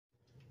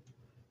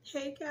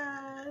Hey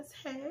guys,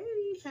 hey,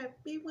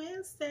 happy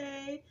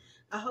Wednesday.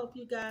 I hope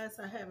you guys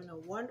are having a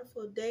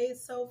wonderful day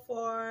so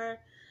far.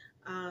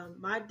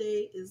 My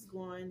day is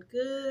going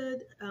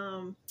good.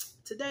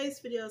 Today's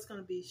video is going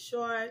to be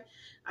short.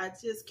 I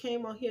just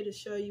came on here to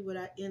show you what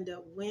I end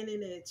up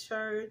winning at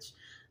church.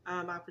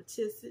 I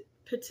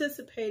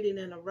participated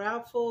in a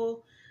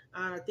raffle.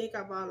 I think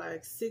I bought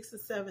like 6 or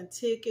 7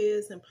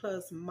 tickets, and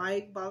plus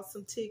Mike bought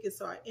some tickets,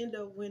 so I end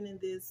up winning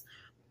this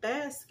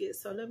basket.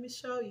 So let me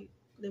show you.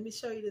 Let me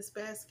show you this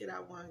basket I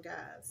won,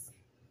 guys.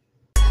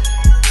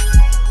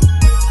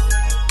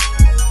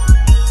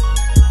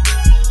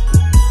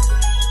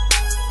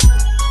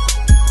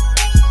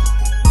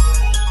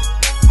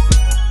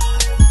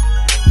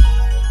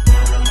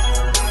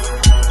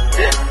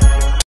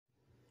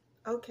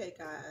 Okay,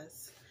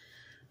 guys.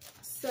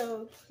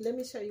 So let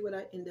me show you what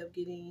I end up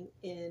getting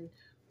in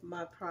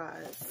my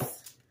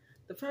prize.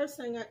 The first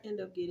thing I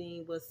end up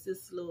getting was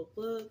this little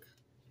book.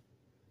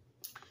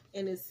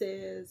 And it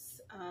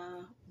says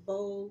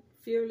Bold,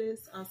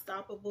 Fearless,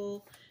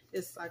 Unstoppable.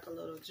 It's like a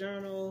little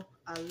journal.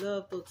 I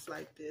love books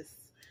like this.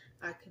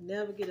 I can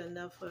never get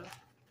enough of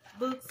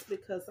books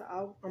because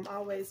I'm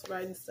always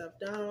writing stuff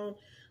down.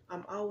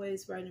 I'm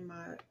always writing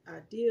my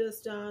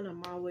ideas down.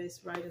 I'm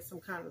always writing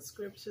some kind of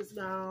scriptures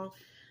down.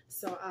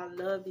 So I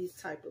love these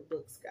type of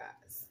books,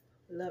 guys.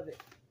 Love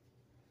it.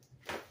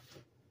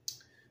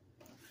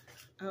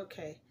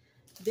 Okay.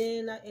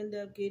 Then I end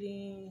up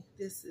getting,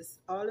 this is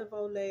Olive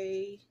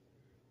Olay.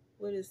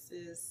 What is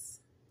this?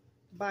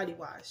 Body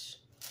wash.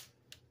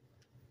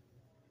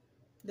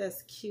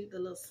 That's cute, the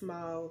little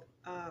small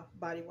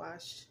body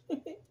wash.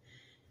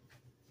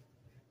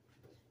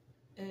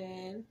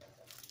 And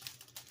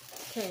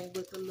came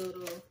with a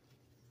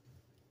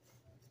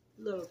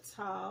little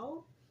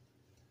towel.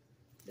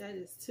 That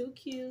is too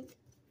cute.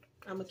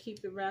 I'm gonna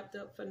keep it wrapped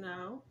up for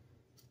now.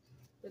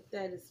 But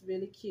that is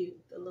really cute,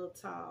 the little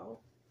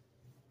towel.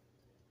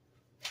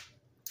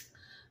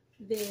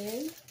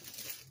 Then,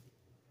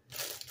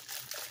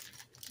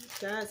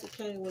 guys, it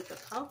came with a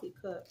coffee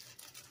cup.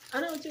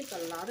 I don't drink a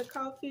lot of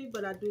coffee,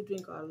 but I do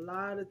drink a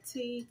lot of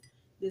tea.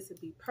 This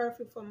would be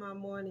perfect for my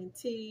morning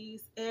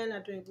teas. And I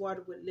drink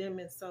water with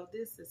lemon, so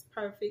this is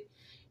perfect.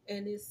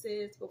 And it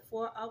says,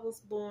 before I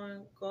was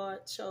born,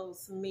 God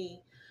chose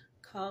me.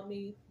 Called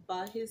me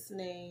by his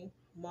name,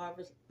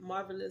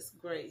 Marvelous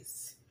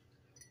Grace.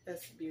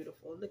 That's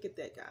beautiful. Look at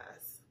that,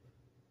 guys.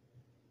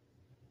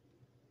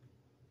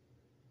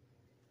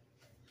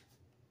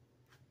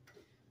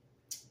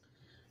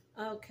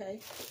 Okay.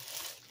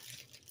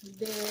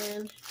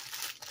 Then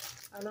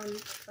I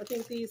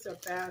think these are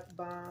bath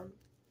bomb.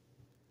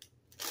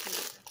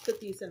 Put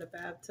these in a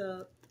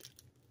bathtub.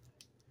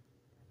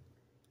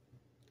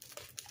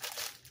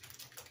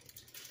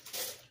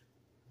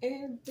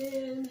 And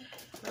then,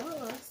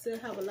 oh, I still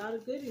have a lot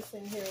of goodies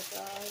in here,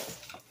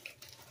 guys.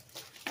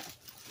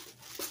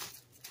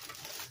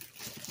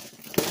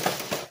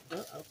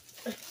 Uh-oh.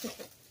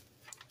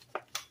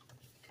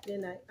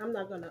 Then I'm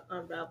not going to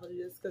unravel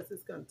this because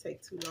it's going to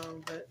take too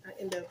long, but I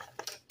end up,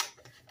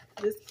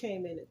 this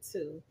came in it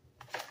too.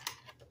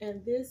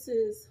 And this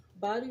is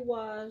body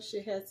wash.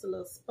 It has a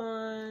little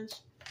sponge.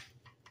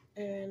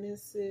 And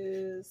this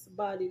is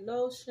body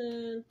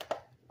lotion.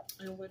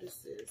 And what is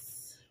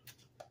this?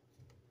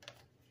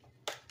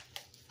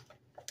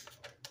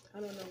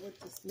 I don't know what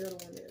this middle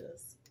one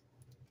is.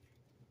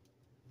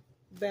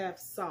 Bath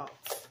salt.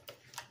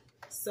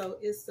 So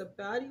it's the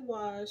body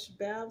wash,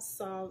 bath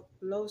salt,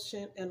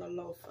 lotion, and a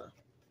loafer.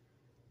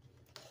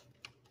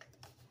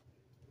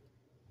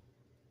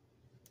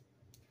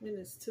 And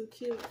it's too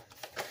cute.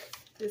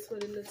 This is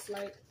what it looks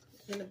like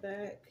in the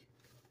back.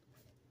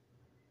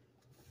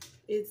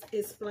 It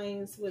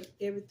explains what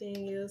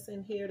everything is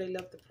in here. They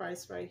left the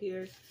price right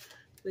here,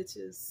 which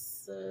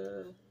is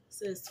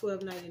says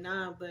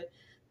 $12.99, but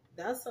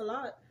that's a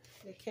lot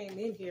that came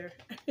in here.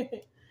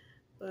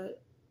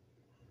 But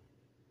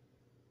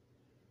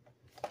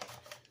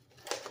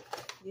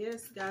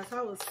yes, guys,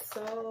 I was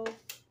so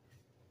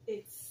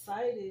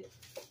excited.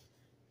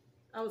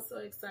 I was so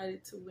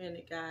excited to win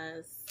it,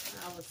 guys.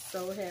 I was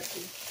so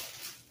happy.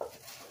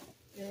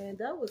 And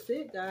that was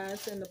it,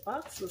 guys. And the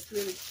box was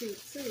really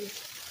cute too.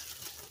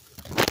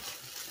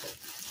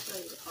 Show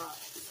you the box.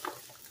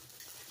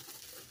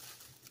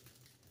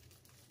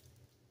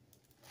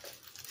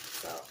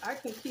 So I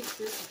can keep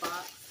this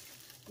box.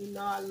 You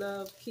know, I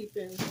love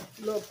keeping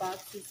little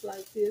boxes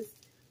like this.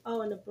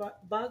 Oh, and the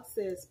box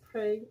says,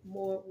 pray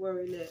more,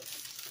 worry less.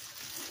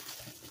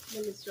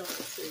 Let me show it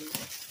to you.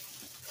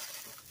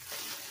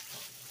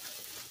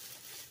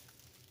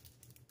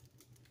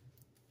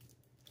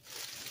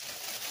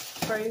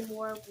 Pray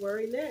more,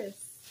 worry less.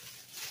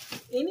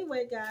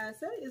 Anyway, guys,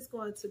 that is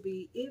going to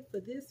be it for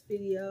this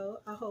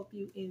video. I hope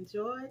you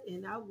enjoyed,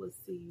 and I will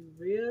see you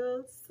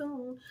real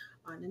soon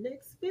on the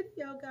next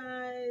video,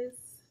 guys.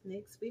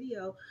 Next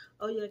video.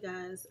 Oh yeah,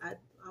 guys, I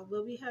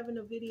will be having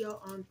a video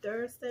on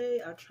Thursday,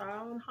 a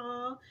try-on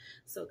haul.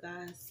 So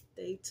guys,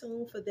 stay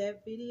tuned for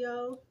that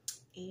video,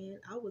 and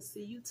I will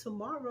see you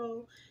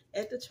tomorrow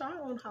at the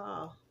try-on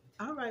haul.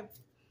 All right.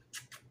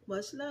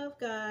 Much love,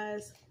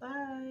 guys.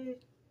 Bye.